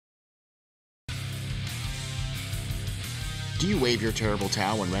Do you wave your terrible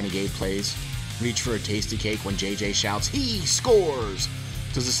towel when Renegade plays? Reach for a tasty cake when JJ shouts, "He scores!"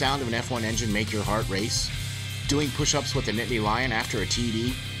 Does the sound of an F1 engine make your heart race? Doing push-ups with the Nittany Lion after a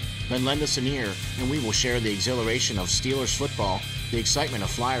TD? Then lend us an ear, and we will share the exhilaration of Steelers football, the excitement of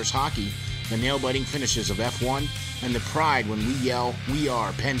Flyers hockey, the nail-biting finishes of F1, and the pride when we yell, "We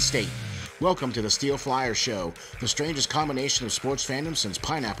are Penn State." Welcome to the SteelFlyers show, the strangest combination of sports fandom since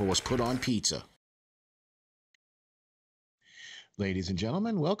pineapple was put on pizza. Ladies and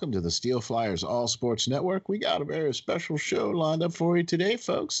gentlemen, welcome to the SteelFlyers All Sports Network. We got a very special show lined up for you today,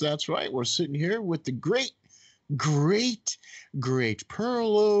 folks. That's right. We're sitting here with the great Perlo.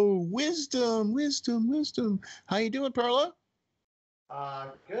 Wisdom. How you doing, Perlo?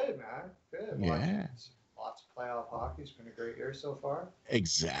 Good, man. Good. Yeah. Lots of playoff hockey. It's been a great year so far.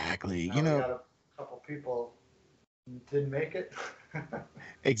 Exactly. Now we got a couple people didn't make it.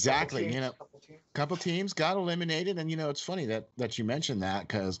 Exactly. Couple Couple teams got eliminated, and it's funny that you mentioned that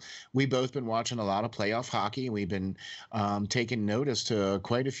because we've both been watching a lot of playoff hockey. We've been taking notice to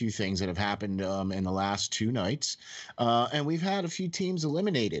quite a few things that have happened in the last two nights, and we've had a few teams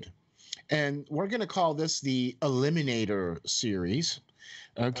eliminated, and we're going to call this the Eliminator Series.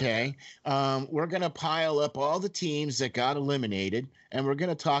 Okay. We're going to pile up all the teams that got eliminated, and we're going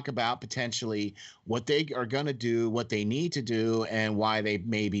to talk about potentially what they are going to do, what they need to do, and why they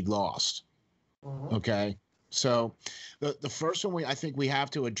maybe lost. Mm-hmm. Okay. So the first one I think we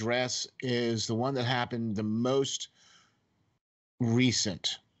have to address is the one that happened the most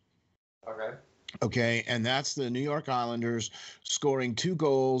recent. Okay. And that's the New York Islanders scoring 2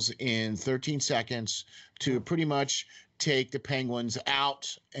 goals in 13 seconds to pretty much take the Penguins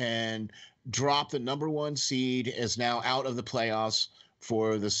out and drop the number 1 seed, is now out of the playoffs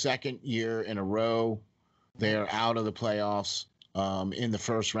for the second year in a row. They're out of the playoffs in the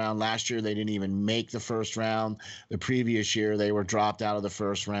first round. Last year, they didn't even make the first round. The previous year, they were dropped out of the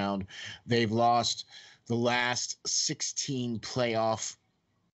first round. They've lost the last 16 playoff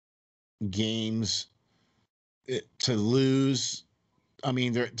games to lose. I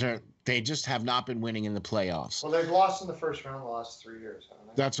mean, they just have not been winning in the playoffs. Well, they've lost in the first round the last 3 years, haven't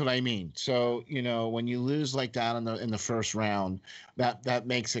they? That's what I mean. So, when you lose like that in the first round, that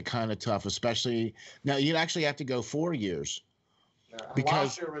makes it kind of tough, especially now you'd actually have to go 4 years. Yeah, and because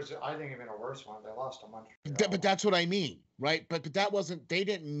last year was, I think, even a worse one. They lost to Montreal. But that's what I mean, right? But that wasn't, they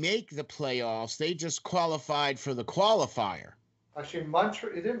didn't make the playoffs. They just qualified for the qualifier. Actually,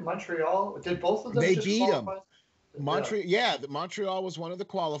 Montreal, did both of them they just beat qualify? them. Montreal was one of the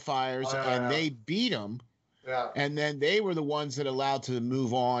qualifiers, they beat them. Yeah. And then they were the ones that allowed to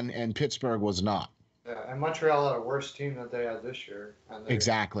move on, and Pittsburgh was not. Yeah, and Montreal had a worse team than they had this year. And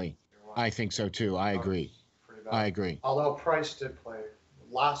exactly. I think so too. I agree. I agree. Although Price did play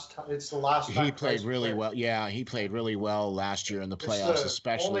last time, it's the last time he played really well. Yeah, he played really well last year in the playoffs,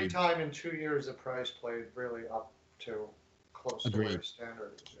 especially. Only time in 2 years that Price played really up to close to their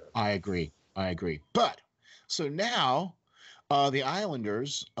standard. Yeah. I agree. But so now, the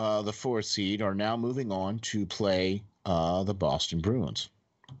Islanders, the 4th seed, are now moving on to play the Boston Bruins,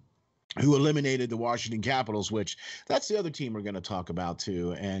 who eliminated the Washington Capitals, which that's the other team we're going to talk about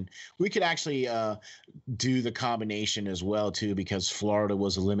too. And we could actually do the combination as well too, because Florida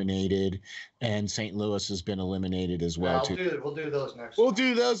was eliminated and St. Louis has been eliminated as well too. We'll do those next We'll time.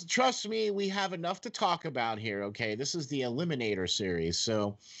 do those. Trust me, we have enough to talk about here. Okay, this is the Eliminator Series.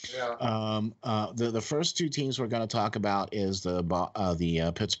 So the first 2 teams we're going to talk about is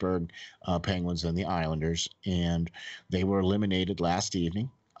the Pittsburgh Penguins and the Islanders, and they were eliminated last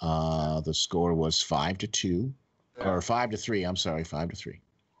evening. The score was 5-2, or 5-3. I'm sorry, 5-3.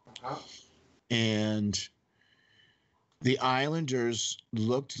 Uh-huh. And the Islanders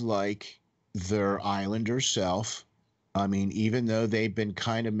looked like their Islander self. I mean, even though they've been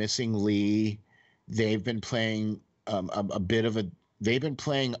kind of missing Lee, they've been playing they've been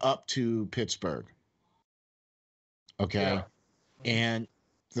playing up to Pittsburgh. Okay. Yeah. And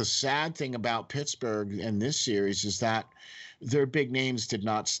the sad thing about Pittsburgh in this series is that their big names did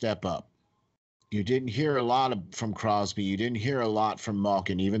not step up. You didn't hear a lot from Crosby. You didn't hear a lot from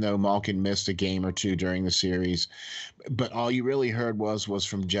Malkin, even though Malkin missed a game or 2 during the series. But all you really heard was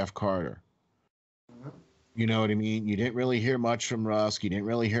from Jeff Carter. Mm-hmm. You know what I mean? You didn't really hear much from Rusk. You didn't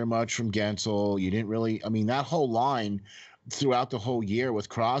really hear much from Gensel. You didn't really – I mean, that whole line throughout the whole year with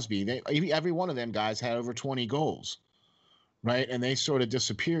Crosby, every one of them guys had over 20 goals, right? And they sort of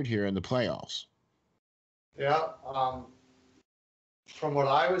disappeared here in the playoffs. Yeah. From what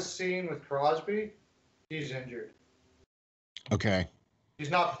I was seeing with Crosby, he's injured. Okay. He's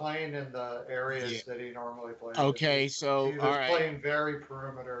not playing in the areas that he normally plays. Okay, so he was playing very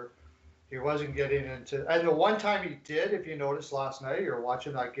perimeter. He wasn't getting into, and the one time he did, if you noticed last night, you're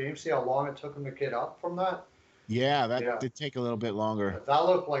watching that game, see how long it took him to get up from that? Yeah, that did take a little bit longer. That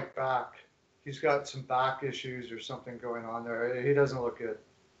looked like back. He's got some back issues or something going on there. He doesn't look good.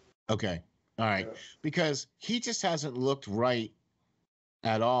 Okay. All right. Yeah. Because he just hasn't looked right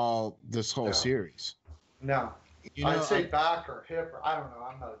at all this whole series. No. I'd say back or hip, or I don't know.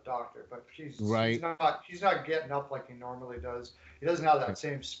 I'm not a doctor, but he's not getting up like he normally does. He doesn't have that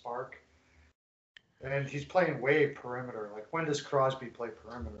same spark. And he's playing way perimeter. Like, when does Crosby play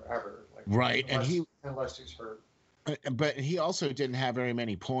perimeter ever? Like, right. Unless he's hurt. But he also didn't have very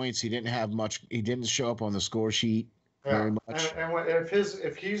many points. He didn't have much. He didn't show up on the score sheet very much. And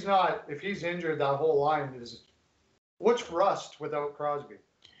if he's injured, that whole line is, what's rust without Crosby?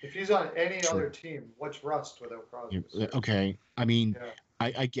 If he's on any other team, what's rust without Crosby? Okay. I mean,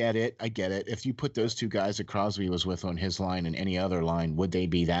 I get it. I get it. If you put those two guys that Crosby was with on his line and any other line, would they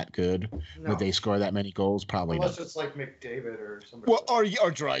be that good? No. Would they score that many goals? Probably Unless not. It's like McDavid or somebody. Well, or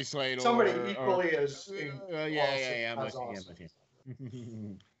Draisaitl. Somebody equally as. I'm with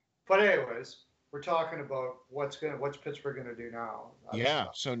you. But anyways, we're talking about what's Pittsburgh gonna do now.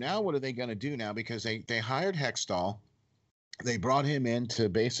 So now what are they gonna do now? Because they hired Hextall. They brought him in to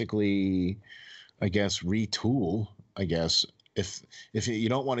basically, I guess, retool. I guess if you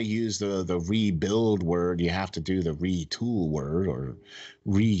don't want to use the rebuild word, you have to do the retool word or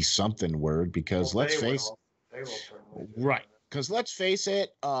something word, because let's face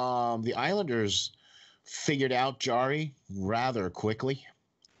it, the Islanders figured out Jarry rather quickly.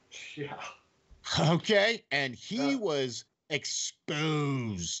 Yeah. Okay, and he was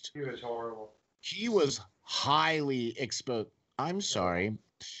exposed. He was horrible. He was highly exposed. I'm sorry,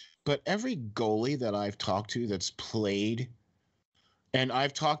 but every goalie that I've talked to that's played, and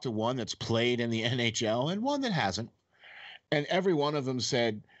I've talked to one that's played in the NHL and one that hasn't, and every one of them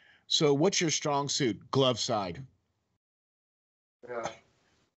said, so what's your strong suit? Glove side. Yeah.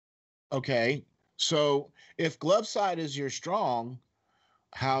 Okay, so if glove side is your strong,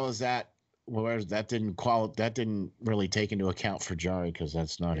 how is that? Well, that didn't really take into account for Jarry, because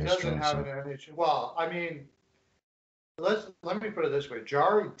that's not his strong suit. He doesn't have an NHL. Well, I mean, let me put it this way.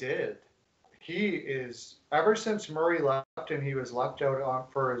 Jarry did. He is, ever since Murray left and he was left out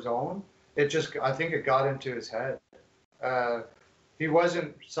for his own, I think it got into his head. He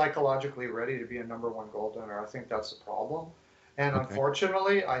wasn't psychologically ready to be a number one goaltender. I think that's the problem. And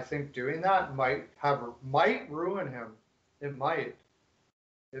unfortunately, I think doing that might ruin him. It might.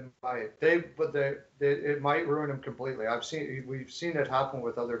 It might. It might ruin him completely. We've seen it happen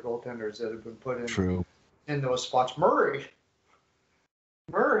with other goaltenders that have been put in those spots. Murray.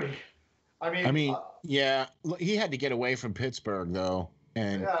 I mean, yeah, he had to get away from Pittsburgh though,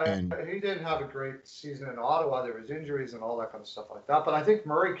 and he didn't have a great season in Ottawa. There was injuries and all that kind of stuff like that. But I think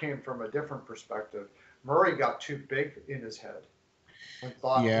Murray came from a different perspective. Murray got too big in his head and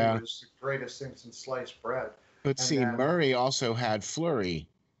thought he was the greatest thing since sliced bread. But Murray also had Fleury.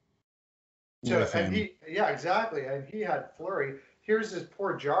 Exactly. And he had Fleury. Here's this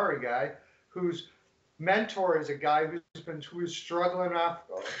poor Jarry guy whose mentor is a guy who's struggling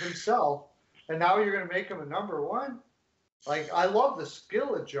himself, and now you're going to make him a number one? Like, I love the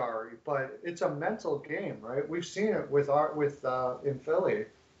skill of Jarry, but it's a mental game, right? We've seen it in Philly.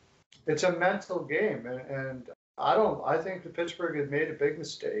 It's a mental game, and I think the Pittsburgh had made a big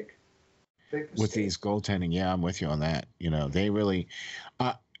mistake. With these goaltending. Yeah, I'm with you on that. They really.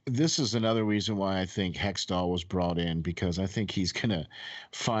 This is another reason why I think Hextall was brought in, because I think he's going to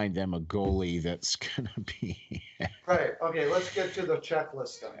find them a goalie that's going to be... Right. Okay, let's get to the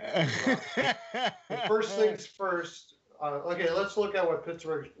checklist then. First things first. Let's look at what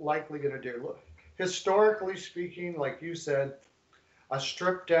Pittsburgh's likely going to do. Look, historically speaking, like you said, a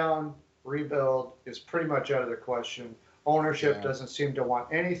stripped-down rebuild is pretty much out of the question. Ownership doesn't seem to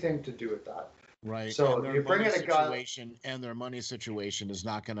want anything to do with that. Right. So you bring in a guy, and their money situation is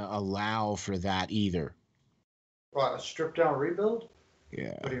not going to allow for that either. What, a stripped down rebuild?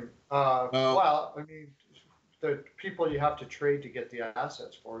 Yeah. Well, I mean, the people you have to trade to get the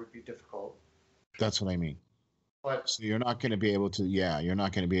assets for would be difficult. That's what I mean. But so you're not going to be able to. Yeah, you're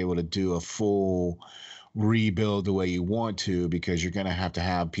not going to be able to do a full rebuild the way you want to, because you're going to have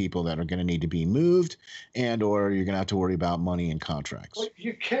people that are going to need to be moved, or you're going to have to worry about money and contracts. Well,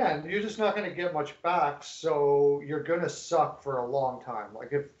 you can. You're just not going to get much back, so you're going to suck for a long time.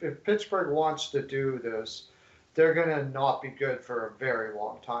 Like, if Pittsburgh wants to do this, they're going to not be good for a very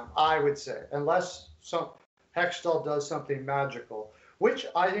long time, I would say, unless Hextall does something magical, which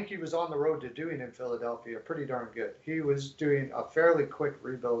I think he was on the road to doing in Philadelphia pretty darn good. He was doing a fairly quick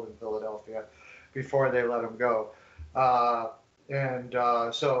rebuild in Philadelphia before they let him go. And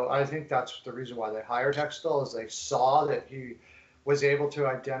so I think that's the reason why they hired Hextall, is they saw that he was able to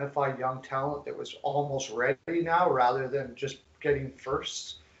identify young talent that was almost ready now, rather than just getting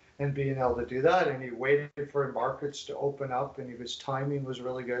firsts and being able to do that. And he waited for markets to open up, and his timing was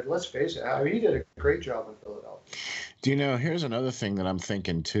really good. Let's face it, I mean, he did a great job in Philadelphia. Do you know, here's another thing that I'm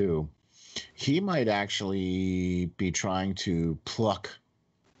thinking too. He might actually be trying to pluck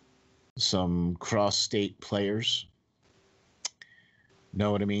some cross-state players.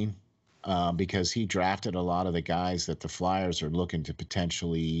 Know what I mean? Because he drafted a lot of the guys that the Flyers are looking to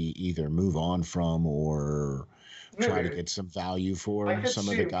potentially either move on from or try to get some value for. I could some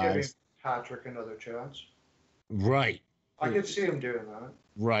see of the him guys. giving Patrick another chance. Right. I could see him doing that.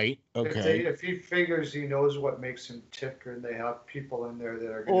 Right. Okay. If he figures he knows what makes him tick, and they have people in there that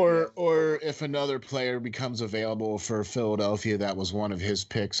are going or if another player becomes available for Philadelphia that was one of his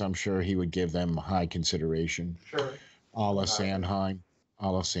picks, I'm sure he would give them high consideration. Sure. A la Sanheim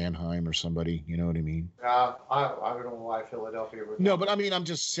or somebody, you know what I mean? Yeah, I don't know why Philadelphia would. No, but I mean, I'm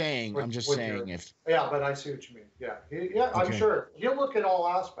just saying. If. Yeah, but I see what you mean. Yeah, okay. I'm sure he'll look at all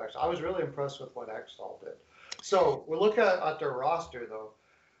aspects. I was really impressed with what Hextall did. So we look at their roster, though.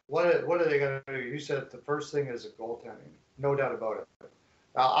 What are they going to do? You said the first thing is a goaltending, no doubt about it.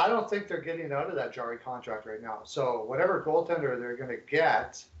 I don't think they're getting out of that Jarry contract right now. So whatever goaltender they're going to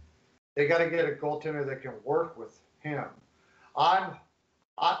get, they got to get a goaltender that can work with him. I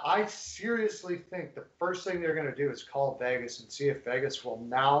seriously think the first thing they're going to do is call Vegas and see if Vegas will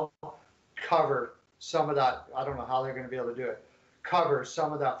now cover some of that. I don't know how they're going to be able to do it. Cover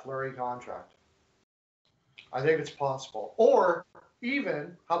some of that Fleury contract. I think it's possible. Or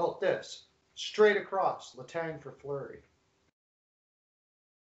even, how about this? Straight across, Letang for Fleury.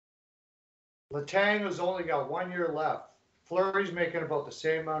 Letang has only got 1 year left. Fleury's making about the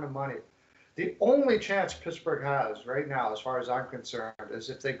same amount of money. The only chance Pittsburgh has right now, as far as I'm concerned,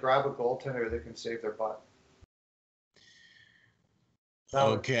 is if they grab a goaltender that can save their butt.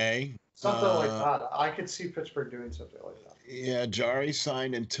 Okay. Something like that. I could see Pittsburgh doing something like that. Yeah, Jarry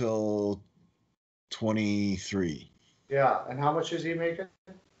signed until 23. Yeah, and how much is he making?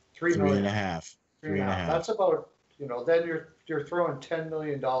 $3 million. Three and a half. That's about, then you're throwing $10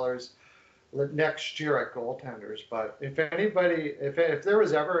 million next year at goaltenders. But if anybody, if there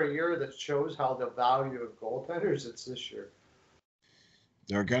was ever a year that shows how the value of goaltenders, it's this year.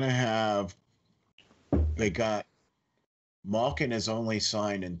 They're going to have, they got, Malkin is only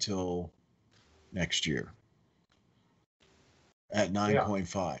signed until next year at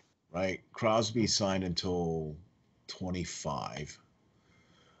 9.5, right? Crosby signed until 25.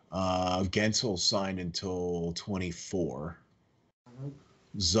 Gensel signed until 24. Mm-hmm.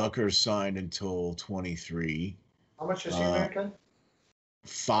 Zucker signed until 23. How much is he making?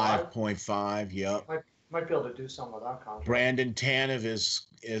 5.5. Yep. Might be able to do some of that contract. Brandon Tanev is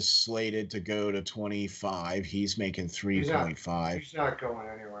slated to go to 25. He's making 3.5. He's not going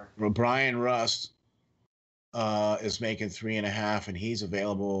anywhere. Brian Rust is making 3.5, and he's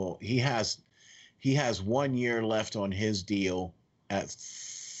available. He has 1 year left on his deal at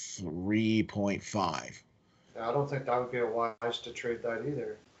 3.5. Yeah, I don't think that would be wise to trade that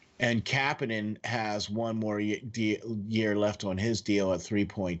either. And Kapanen has 1 more year left on his deal at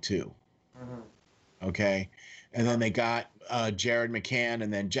 3.2. Mm-hmm. Okay. And then they got Jared McCann,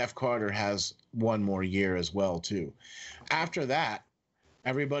 and then Jeff Carter has 1 more year as well, too. After that,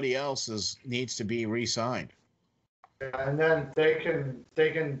 everybody else needs to be re-signed. And then they can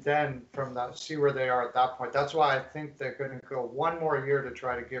then from that see where they are at that point. That's why I think they're going to go 1 more year to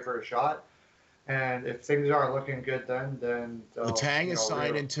try to give her a shot. And if things aren't looking good, then Letang is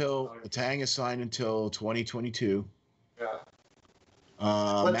signed until 2022. Yeah.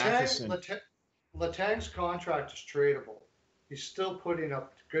 Matheson. Letang's contract is tradable. He's still putting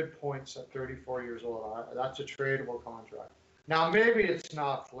up good points at 34 years old. That's a tradable contract. Now maybe it's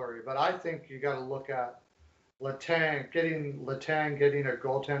not Fleury, but I think you got to look at getting a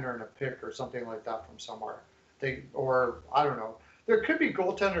goaltender and a pick or something like that from somewhere. I don't know. There could be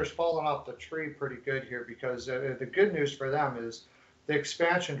goaltenders falling off the tree pretty good here, because the good news for them is the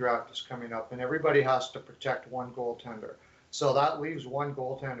expansion draft is coming up and everybody has to protect 1 goaltender. So that leaves 1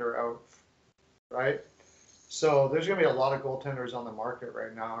 goaltender out, right? So there's going to be a lot of goaltenders on the market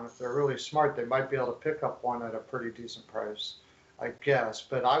right now. And if they're really smart, they might be able to pick up 1 at a pretty decent price, I guess.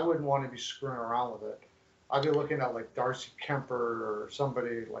 But I wouldn't want to be screwing around with it. I'd be looking at like Darcy Kemper or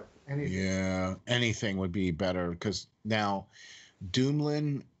somebody like anything. Yeah, anything would be better, because now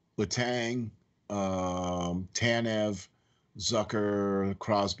Dumoulin, Letang, Tanev, Zucker,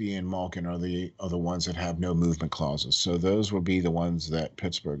 Crosby, and Malkin are the ones that have no movement clauses. So those will be the ones that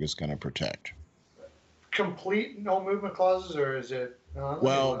Pittsburgh is going to protect. complete no movement clauses, or is it?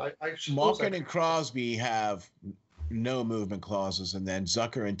 Well, Malkin and Crosby have no movement clauses, and then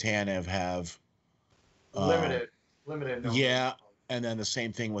Zucker and Tanev have limited. No yeah, and then the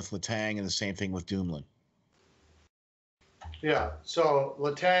same thing with Letang, and the same thing with Dumoulin. Yeah. So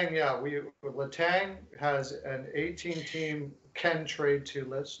Letang, Letang has an 18-team can trade to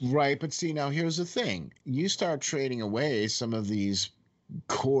list. Right, but see, now here's the thing: you start trading away some of these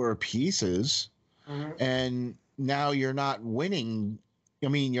core pieces, and now you're not winning. I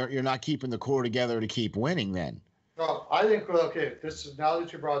mean, you're not keeping the core together to keep winning. Then. Well, I think this is, now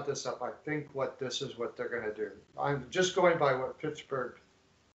that you brought this up, I think what they're going to do. I'm just going by what Pittsburgh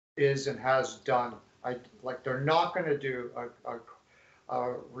is and has done. They're not going to do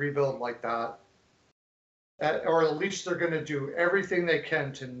a rebuild like that, or at least they're going to do everything they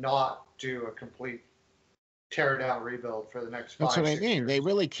can to not do a complete tear down rebuild for the next 5 That's what I mean. Years. They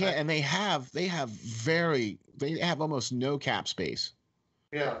really can't, and they have almost no cap space.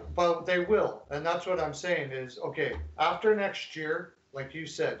 Yeah, but they will, and that's what I'm saying is, okay, after next year, like you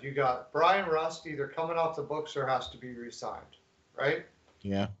said, you got Brian Rust either coming off the books or has to be re-signed, right?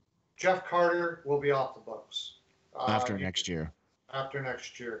 Yeah. Jeff Carter will be off the books. After next year. After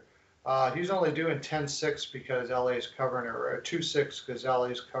next year. He's only doing 10-6 because LA's covering it, or 2-6 because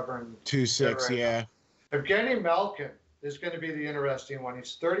LA's covering 2-6, right yeah. Now. Evgeny Malkin is going to be the interesting one.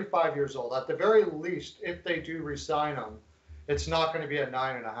 He's 35 years old. At the very least, if they do re-sign him, it's not going to be at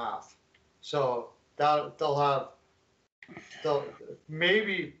 9.5. So they'll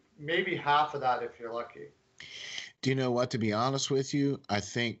maybe half of that if you're lucky. Do you know what? To be honest with you, I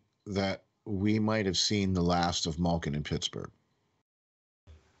think that we might have seen the last of Malkin in Pittsburgh.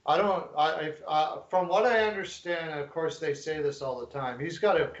 From what I understand, and of course they say this all the time, he's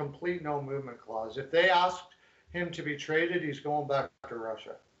got a complete no movement clause. If they asked him to be traded, he's going back to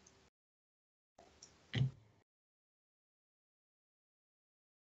Russia.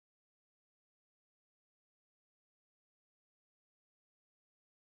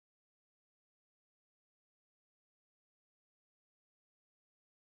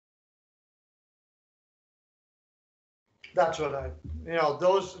 That's what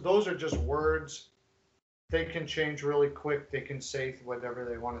those are just words. They can change really quick. They can say whatever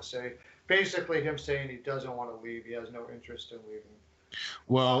they want to say. Basically, him saying he doesn't want to leave. He has no interest in leaving.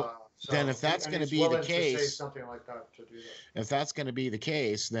 Well, then if that's going to be the case, to say something like that to do that. If that's going to be the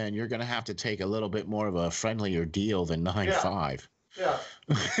case, then you're going to have to take a little bit more of a friendlier deal than 9.5. Yeah,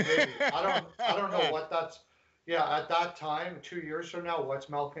 maybe. I don't know what that's. Yeah, at that time, 2 years from now, what's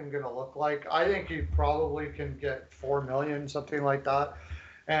Malkin going to look like? I think he probably can get $4 million, something like that.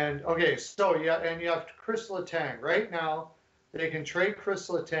 And okay, so and you have Chris Letang. Right now, they can trade Chris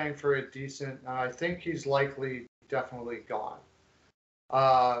Letang for a decent. I think he's definitely gone.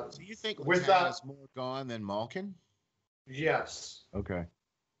 So you think Letang is more gone than Malkin? Yes. Okay.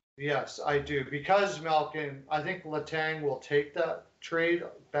 Yes, I do, because Malkin. I think Letang will take that trade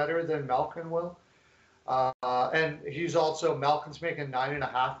better than Malkin will. And Malkin's making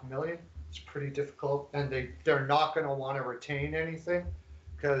 $9.5 million. It's pretty difficult, and they're not going to want to retain anything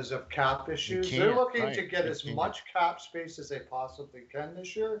because of cap issues. They're looking to get as much cap space as they possibly can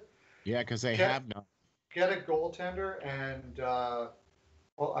this year. Yeah, because they have none. Get a goaltender and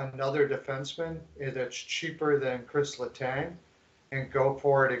another defenseman that's cheaper than Chris Letang, and go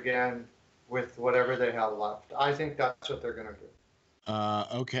for it again with whatever they have left. I think that's what they're going to do.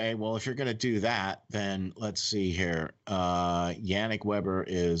 Okay, well, if you're going to do that, then let's see here. Yannick Weber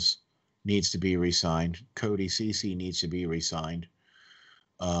needs to be re-signed. Cody Ceci needs to be re-signed.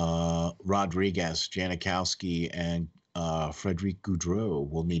 Rodriguez, Janikowski, and Frederic Gaudreau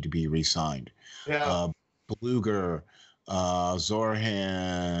will need to be re-signed. Yeah. Bluger,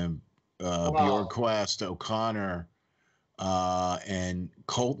 Zorhan, Bjorkquist, O'Connor, and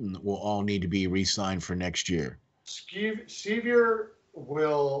Colton will all need to be re-signed for next year. Sevier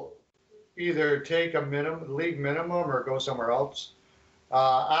will either take a league minimum or go somewhere else.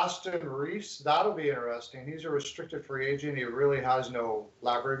 Aston Reese, that'll be interesting. He's a restricted free agent. He really has no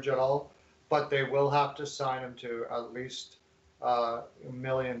leverage at all, but they will have to sign him to at least $1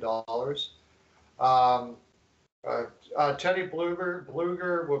 million. Teddy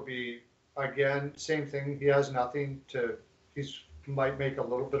Bluger will be, again, same thing. He has nothing to. Might make a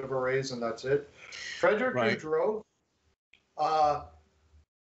little bit of a raise, and that's it. Frederic Gaudreau,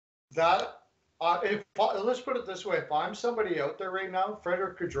 let's put it this way: if I'm somebody out there right now,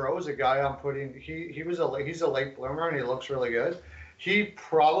 Frederic Gaudreau is a guy I'm putting. He's a late bloomer and he looks really good. He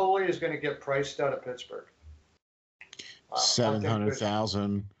probably is going to get priced out of Pittsburgh.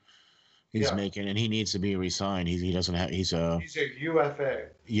 700,000 he's making, and he needs to be re-signed. He doesn't have. He's a UFA.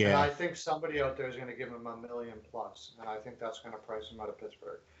 Yeah. And I think somebody out there is going to give him $1 million plus, and I think that's going to price him out of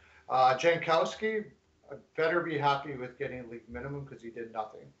Pittsburgh. Jankowski better be happy with getting league minimum because he did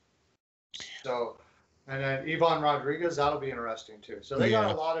nothing. So, and then Ivan Rodriguez, that'll be interesting too. So they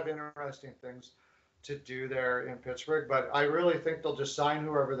got a lot of interesting things to do there in Pittsburgh, but I really think they'll just sign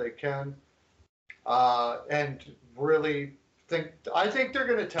whoever they can, and really I think they're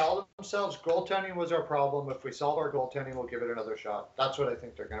going to tell themselves goaltending was our problem. If we solve our goaltending, we'll give it another shot. That's what I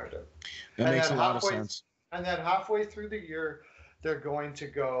think they're going to do. That makes a lot of sense. And then halfway through the year, they're going to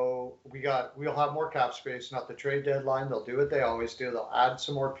go, we'll have more cap space, not the trade deadline. They'll do what they always do. They'll add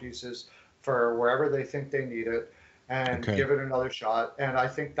some more pieces for wherever they think they need it and give it another shot. And I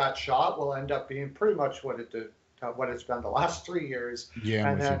think that shot will end up being pretty much what it's been the last 3 years. Yeah.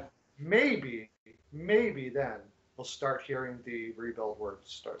 And then maybe then we'll start hearing the rebuild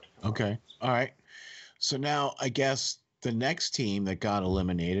words start to come out. All right. So now I guess the next team that got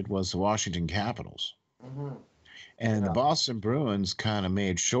eliminated was the Washington Capitals. Mm-hmm. And the Boston Bruins kind of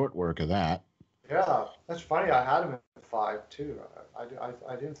made short work of that. Yeah, that's funny. I had them at 5 too.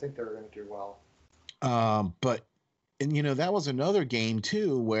 I didn't think they were going to do well. But that was another game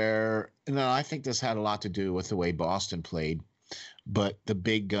too where, I think this had a lot to do with the way Boston played, but the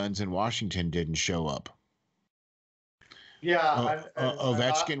big guns in Washington didn't show up. Yeah.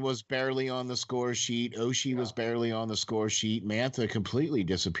 Ovechkin was barely on the score sheet. Oshie was barely on the score sheet. Mantha completely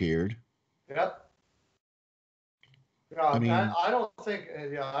disappeared. Yep. Yeah, I don't think.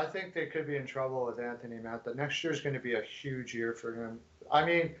 I think they could be in trouble with Anthony Mantha. Next year is going to be a huge year for him. I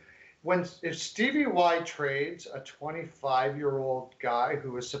mean, if Stevie Y trades a 25-year-old guy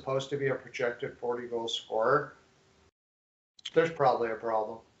who is supposed to be a projected 40-goal scorer, there's probably a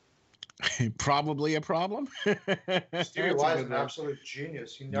problem. Probably a problem. Stevie Y is an absolute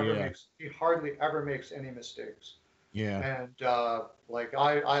genius. He hardly ever makes any mistakes. Yeah. And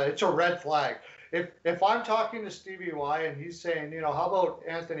it's a red flag. If I'm talking to Stevie Y and he's saying, how about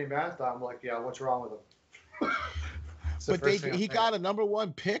Anthony Mantha? I'm like, yeah, what's wrong with him? But he got a number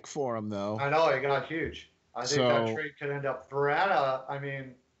 1 pick for him, though. I know, he got huge. I think that trade could end up. Verana,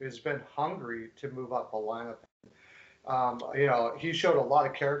 has been hungry to move up the lineup. He showed a lot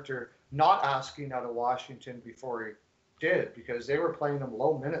of character not asking out of Washington before he did, because they were playing him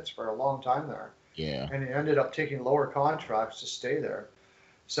low minutes for a long time there. Yeah. And he ended up taking lower contracts to stay there.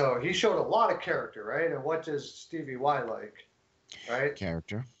 So he showed a lot of character, right? And what does Stevie Y like, right?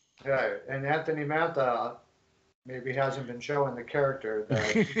 Character. Yeah. And Anthony Mantha maybe hasn't been showing the character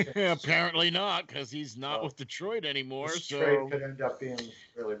that apparently not, because he's not with Detroit anymore. This trade could end up being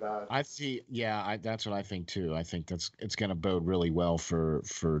really bad. I see. Yeah, that's what I think too. I think it's going to bode really well for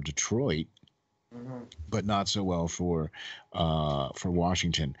Detroit, but not so well for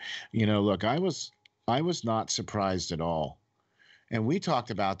Washington. Look, I was not surprised at all. And we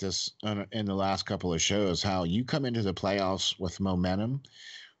talked about this in the last couple of shows, how you come into the playoffs with momentum,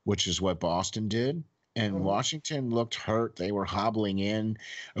 which is what Boston did. And Washington looked hurt. They were hobbling in.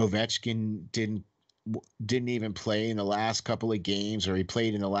 Ovechkin didn't even play in the last couple of games, or he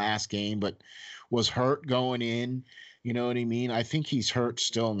played in the last game, but was hurt going in. You know what I mean? I think he's hurt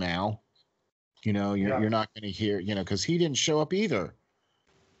still now. You're not going to hear, because he didn't show up either.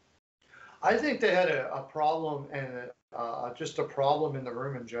 I think they had a problem, and just a problem in the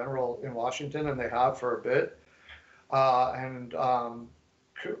room in general in Washington, and they have for a bit.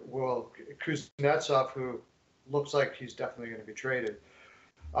 Kuznetsov, who looks like he's definitely going to be traded,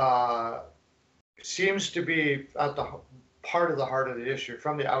 seems to be at the part of the heart of the issue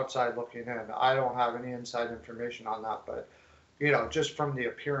from the outside looking in. I don't have any inside information on that, but just from the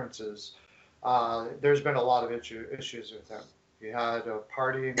appearances, there's been a lot of issues with him. He had a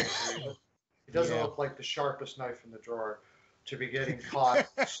party in the He doesn't look like the sharpest knife in the drawer to be getting caught.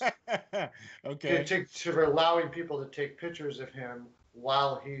 To allowing people to take pictures of him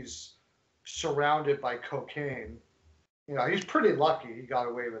while he's surrounded by cocaine. He's pretty lucky he got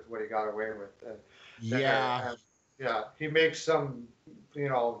away with what he got away with. He makes some,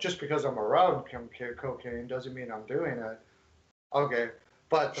 just because I'm around cocaine doesn't mean I'm doing it. Okay.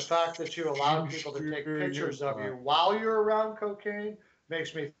 But the fact that you allow people to take pictures of you while you're around cocaine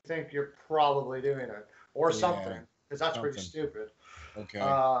makes me think you're probably doing it or something, because that's pretty stupid. Okay.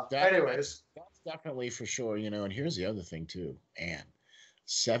 Anyways. That's definitely for sure, and here's the other thing too, and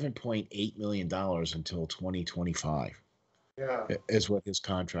 $7.8 million until 2025 is what his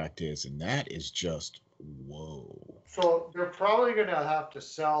contract is, and that is just whoa. So they're probably going to have to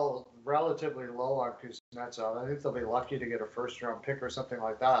sell relatively low on Kuznetsov. I think they'll be lucky to get a first-round pick or something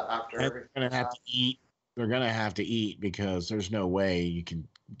like that after everything. They're going to have to eat they're going to have to eat because there's no way you can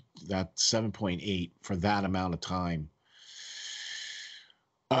that 7.8 for that amount of time.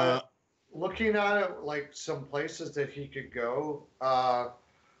 Looking at it, like some places that he could go,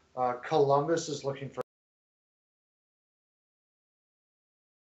 Columbus is looking for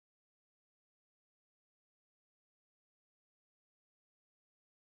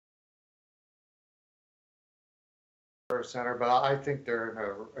a center, but I think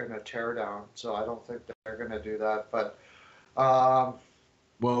they're in a teardown, so I don't think they're going to do that. But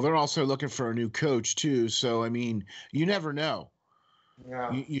well, they're also looking for a new coach too. So I mean, you never know.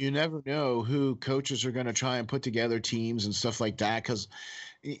 Yeah. You never know who coaches are going to try and put together teams and stuff like that. Because,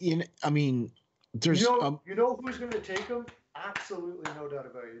 I mean, there's you know who's going to take him? Absolutely no doubt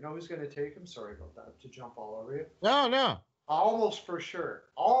about it. You know who's going to take him? Sorry about that to jump all over you. No. Almost for sure.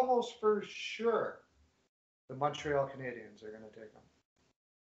 Almost for sure. The Montreal Canadiens are going to take him.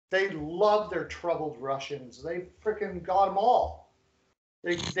 They love their troubled Russians. They freaking got them all.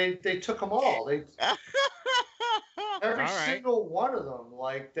 They took them all. Every single one of them,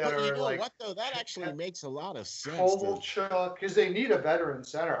 like that, but you know like what though? That actually makes a lot of sense. Kovalchuk, because they need a veteran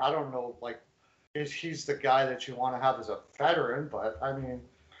center. I don't know, like, if he's the guy that you want to have as a veteran, but I mean.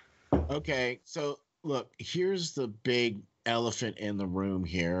 Okay, so look, here's the big elephant in the room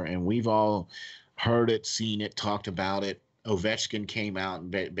here, and we've all heard it, seen it, talked about it. Ovechkin came out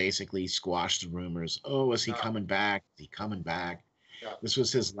and basically squashed the rumors. Oh, is he coming back? Is he coming back? Yeah. This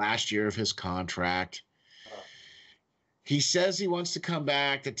was his last year of his contract. He says he wants to come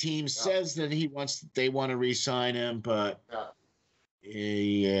back. The team says that they want to re-sign him, but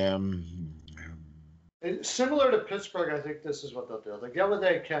similar to Pittsburgh, I think this is what they'll do. They get what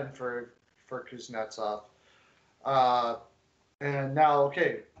they can for Kuznetsov. And now,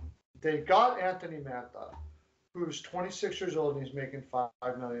 okay, they got Anthony Mantha, who's 26 years old and he's making $5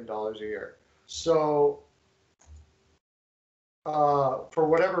 million a year. So, for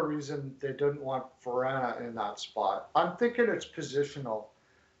whatever reason, they didn't want Verana in that spot. I'm thinking it's positional.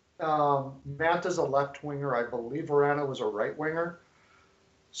 Mantha's a left winger. I believe Verana was a right winger.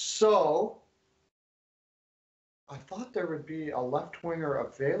 So, I thought there would be a left winger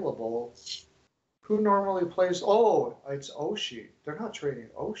available. Who normally plays? Oh, it's Oshie. They're not trading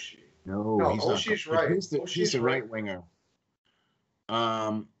Oshie. No, Oshie's right. He's the right winger.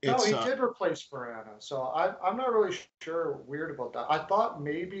 No, he did replace Verana, so I'm not really sure. Weird about that. I thought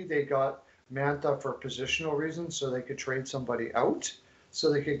maybe they got Mantha for positional reasons, so they could trade somebody out,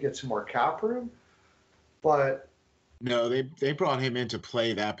 so they could get some more cap room. But no, they brought him in to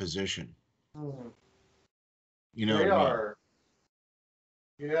play that position. You know, they are.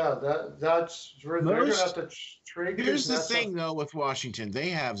 Yeah, that's they're going to have to trade. Here's the thing, though, with Washington, they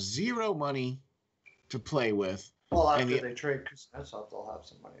have zero money to play with. Well, after they trade Kuznetsov, they'll have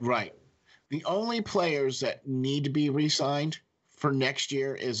some money. Right. The only players that need to be re-signed for next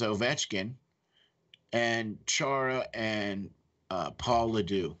year is Ovechkin and Chara and Paul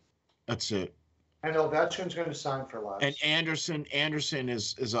Ledoux. That's it. And Ovechkin's going to sign for less. And Anderson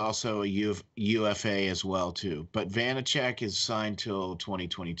is also a UFA as well too. But Vanacek is signed till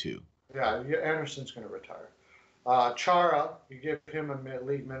 2022. Yeah, Anderson's going to retire. Chara, you give him a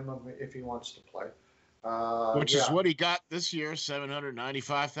league minimum if he wants to play. Which is what he got this year,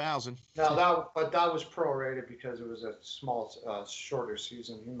 $795,000. Now that was prorated because it was a small, shorter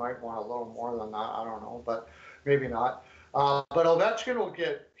season. He might want a little more than that. I don't know, but maybe not. But Ovechkin will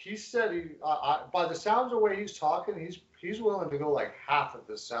get. He said by the sounds of the way he's talking, he's willing to go like half of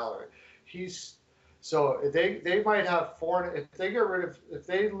his salary. So they might have if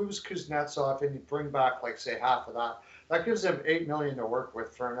they lose Kuznetsov and you bring back like say half of that gives them $8 million to work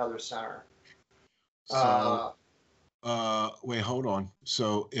with for another center. So, wait, hold on.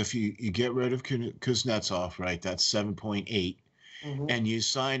 So if you get rid of Kuznetsov, right, that's 7.8, and you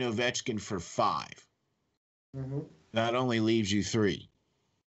sign Ovechkin for 5, that only leaves you 3.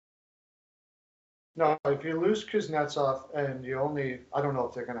 No, if you lose Kuznetsov and you I don't know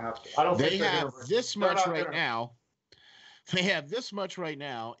if they're going to have to. I don't think they have this much right now. They have this much right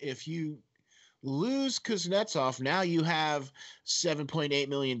now. If you lose Kuznetsov, now you have $7.8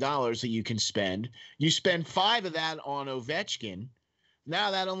 million that you can spend. You spend 5 of that on Ovechkin. Now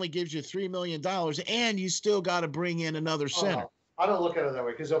that only gives you $3 million, and you still got to bring in another center. No. I don't look at it that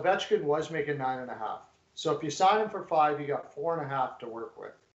way because Ovechkin was making 9.5. So if you sign him for 5, you got 4.5 to work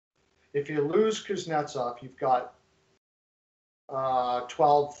with. If you lose Kuznetsov, you've got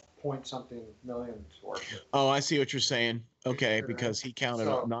 12 point something million to work with. Oh, I see what you're saying. Okay, because he counted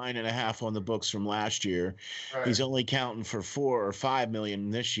 9.5 on the books from last year. Right. He's only counting for 4 or 5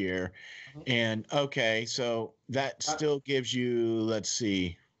 million this year. And okay, so that still gives you, let's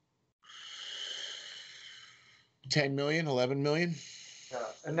see. 10 million, 11 million. Yeah.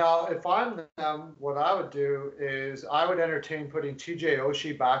 And now, if I'm them, what I would do is I would entertain putting TJ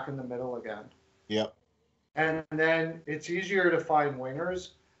Oshie back in the middle again. Yep. And then it's easier to find wingers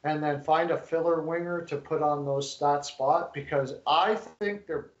and then find a filler winger to put on that spot, because I think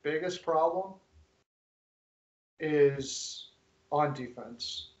their biggest problem is on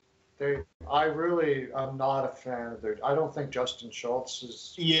defense. I really am not a fan of I don't think Justin Schultz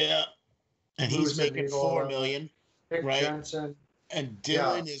is. Yeah. And he's making 4 million. Nick right? Jensen. And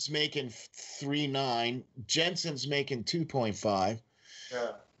Dylan is making 3.9. Jensen's making 2.5.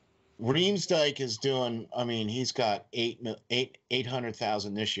 Yeah. Reemsdyke is doing. I mean, he's got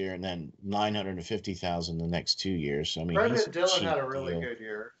 800,000 this year, and then 950,000 the next 2 years. I mean, Brendan Dillon had a really good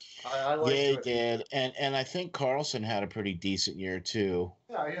year. I like. Yeah, he did, and I think Carlson had a pretty decent year too.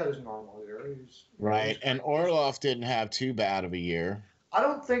 Yeah, he had his normal year. Right, and Orlov didn't have too bad of a year. I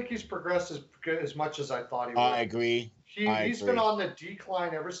don't think he's progressed as much as I thought he would. I agree. He's been on the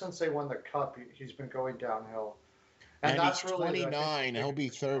decline ever since they won the cup. He's been going downhill. And that's he's really 29. He'll be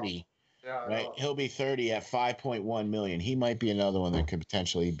 30. Yeah, right. He'll be 30 at 5.1 million. He might be another one that could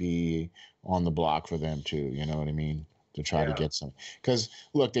potentially be on the block for them too. You know what I mean? To try to get some. Because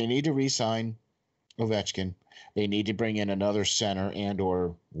look, they need to re-sign Ovechkin. They need to bring in another center and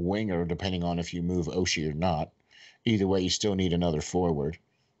or winger, depending on if you move Oshie or not. Either way, you still need another forward,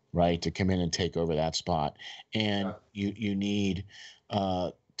 right, to come in and take over that spot. And you need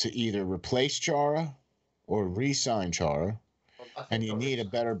to either replace Chara or re-sign Chara, and you need a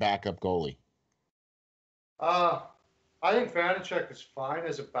better backup goalie. I think Vanacek is fine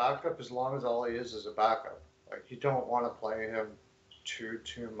as a backup as long as all he is a backup. Like, you don't want to play him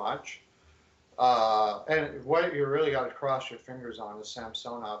too much. And what you really got to cross your fingers on is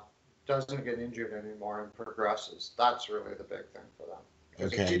Samsonov doesn't get injured anymore and progresses. That's really the big thing for them.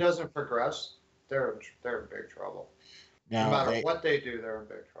 Because if he doesn't progress, they're in big trouble. Now, no matter what they do, they're in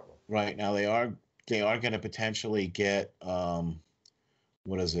big trouble. Right now, they are going to potentially get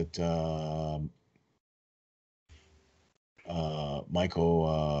what is it?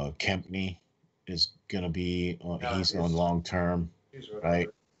 Michael Kempney is going to be. He's on long term, right?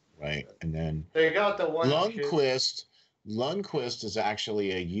 Right, and then they got the one. Lundqvist. Lundqvist is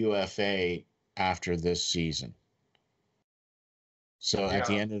actually a UFA after this season. So at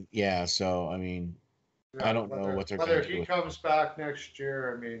the end of so I mean, I don't know what they're going to do. Whether he comes back next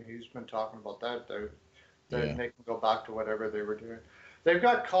year, I mean, he's been talking about that. They can go back to whatever they were doing. They've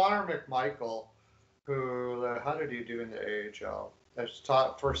got Connor McMichael, who how did he do in the AHL? That's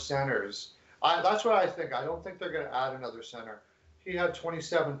taught for centers. That's what I think. I don't think they're going to add another center. He had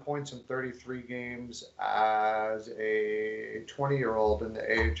 27 points in 33 games as a 20-year-old in the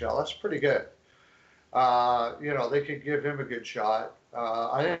AHL. That's pretty good. They could give him a good shot.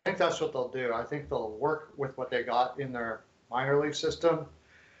 I think that's what they'll do. I think they'll work with what they got in their minor league system,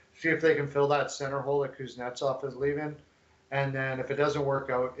 see if they can fill that center hole that Kuznetsov is leaving. And then if it doesn't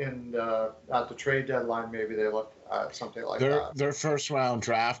work out at the trade deadline, maybe they look at something like that. Their first-round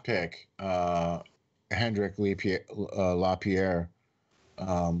draft pick, Hendrik Lapierre,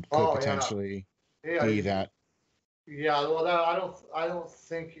 could potentially be that. Yeah, well, I don't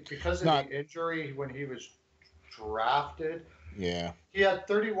think because of the injury when he was drafted. Yeah. He had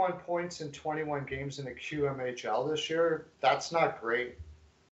 31 points in 21 games in the QMHL this year. That's not great.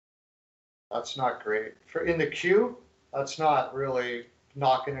 In the Q, that's not really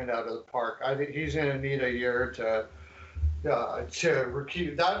knocking it out of the park. I think he's going to need a year to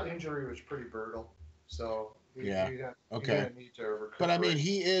recoup. That injury was pretty brutal. So he's going to need to recuperate. But I mean,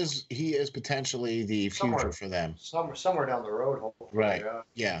 he is potentially the future for them. Somewhere down the road, hopefully. Right.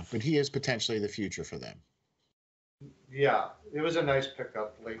 Yeah, but he is potentially the future for them. Yeah, it was a nice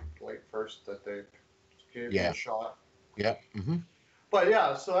pickup late first that they gave him a shot. Yeah. Mm-hmm. But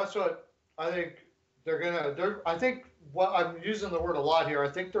yeah, so that's what I think I think what I'm using the word a lot here. I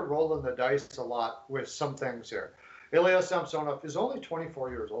think they're rolling the dice a lot with some things here. Ilya Samsonov is only 24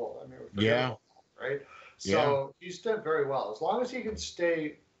 years old. I mean, right? So he's done very well as long as he can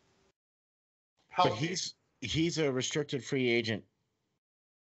stay healthy. But he's a restricted free agent.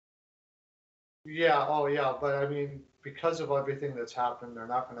 Yeah. Oh, yeah. But I mean, because of everything that's happened,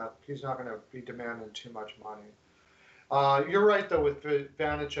 he's not gonna be demanding too much money. You're right though with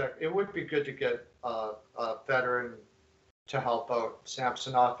Vanacek. It would be good to get a veteran to help out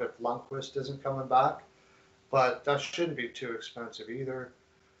Samsonov if Lundqvist isn't coming back, but that shouldn't be too expensive either.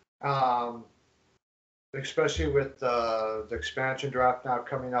 Especially with the expansion draft now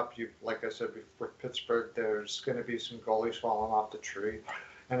coming up, like I said, with Pittsburgh, there's going to be some goalies falling off the tree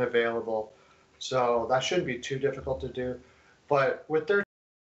and available. So that shouldn't be too difficult to do. But with their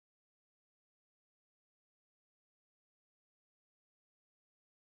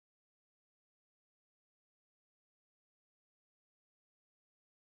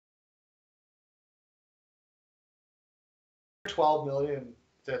 $12 million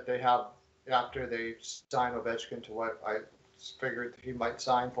that they have after they sign Ovechkin to what I figured he might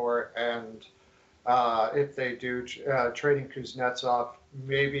sign for, and if they do trading Kuznetsov,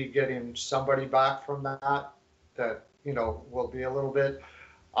 maybe getting somebody back from that will be a little bit.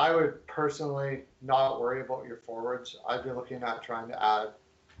 I would personally not worry about your forwards. I'd be looking at trying to add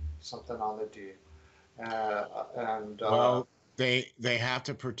something on the D. Well, they have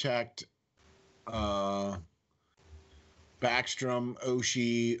to protect Backstrom,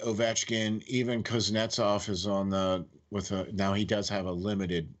 Oshie, Ovechkin. Even Kuznetsov is on now he does have a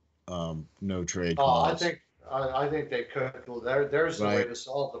limited no trade clause. I think they could. There's the way to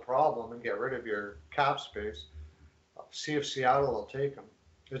solve the problem and get rid of your cap space. See if Seattle will take him.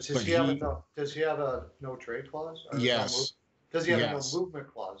 Does he have a no trade clause? Yes. Does he have a no movement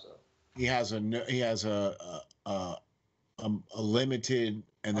clause though? He has a limited,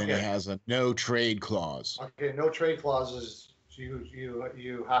 and then he has a no trade clause. Okay, no trade clauses.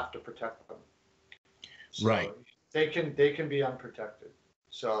 You have to protect them. So right. They can be unprotected.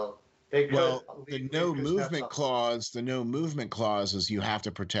 So they could. Well, the no movement clause. The no movement clause is you have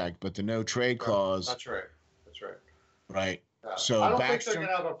to protect, but the no trade clause. That's right. Right. Yeah. So I don't think they're going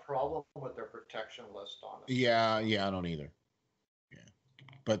to have a problem with their protection list on it. Yeah, I don't either. Yeah.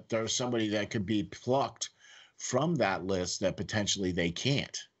 But there's somebody that could be plucked from that list that potentially they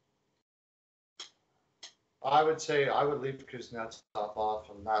can't. I would say I would leave Kuznetsov off,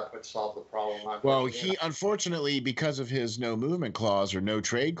 and that would solve the problem. Well, he unfortunately, because of his no movement clause or no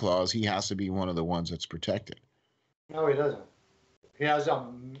trade clause, he has to be one of the ones that's protected. No, he doesn't. He has he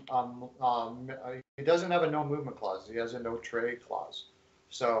doesn't have a no movement clause. He has a no trade clause,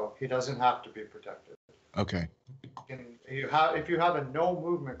 so he doesn't have to be protected. Okay. If you have a no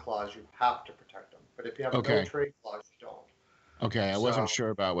movement clause, you have to protect him. But if you have a no trade clause, you don't. Okay, I wasn't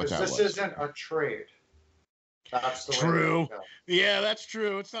sure about what that was. This isn't a trade. That's the true. Yeah, that's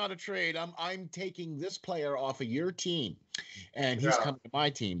true. It's not a trade. I'm taking this player off of your team, and he's coming to my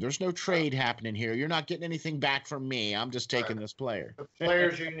team. There's no trade happening here. You're not getting anything back from me. I'm just taking this player. The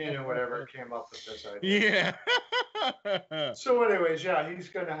players' union or whatever came up with this idea. Yeah. So, anyways, he's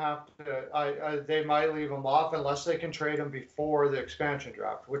going to have to. They might leave him off unless they can trade him before the expansion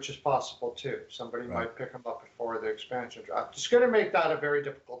draft, which is possible too. Somebody might pick him up before the expansion draft. It's going to make that a very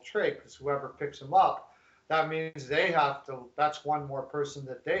difficult trade because whoever picks him up. That means they have to. That's one more person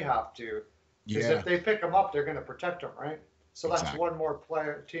that they have to. Because if they pick him up, they're going to protect him, right? So that's one more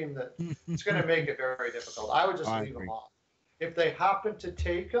team that it's going to make it very difficult. I would just leave him off. If they happen to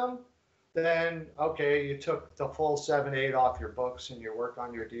take him, then okay, you took the full 7-8 off your books and you work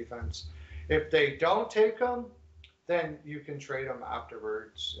on your defense. If they don't take him, then you can trade him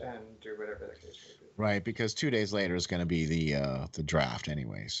afterwards and do whatever the case may be. Right, because 2 days later is going to be the draft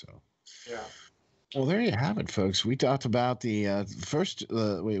anyway. So. Yeah. Well, there you have it, folks. We talked about we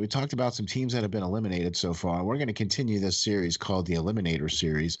talked about some teams that have been eliminated so far. We're going to continue this series called the Eliminator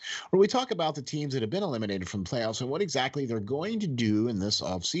Series, where we talk about the teams that have been eliminated from playoffs and what exactly they're going to do in this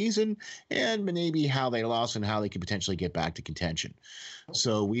offseason and maybe how they lost and how they could potentially get back to contention.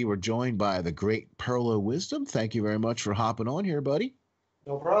 So we were joined by the great Pearl of Wisdom. Thank you very much for hopping on here, buddy.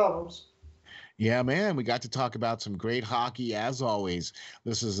 No problems. Yeah, man, we got to talk about some great hockey as always.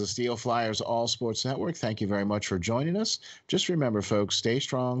 This is the SteelFlyers All Sports Network. Thank you very much for joining us. Just remember, folks, stay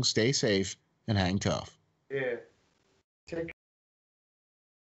strong, stay safe, and hang tough. Yeah. Take